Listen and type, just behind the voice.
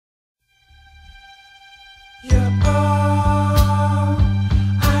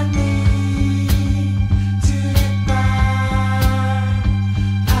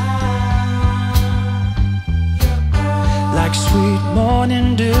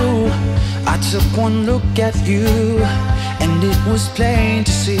I took one look at you, and it was plain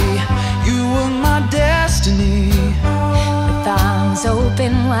to see you were my destiny. With arms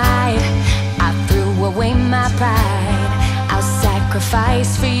open wide, I threw away my pride. I'll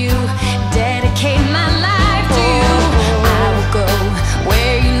sacrifice for you, dedicate my life to you. I will go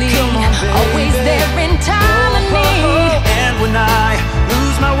where you lead, always there in time of need. And when I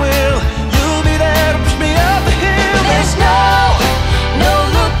lose my will, you'll be there to push me up the hill. There's no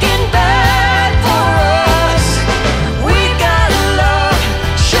looking back for us. We got love,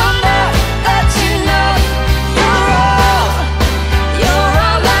 show love that's enough. You're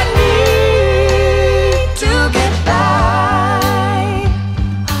all I need to get by.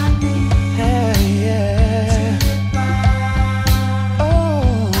 Yeah, yeah.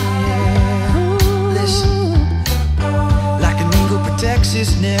 Oh, yeah. Listen, like an eagle protects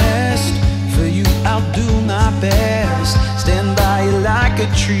his nest, for you I'll do my best. Stand by you like a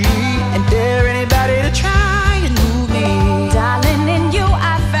tree and dare anybody to try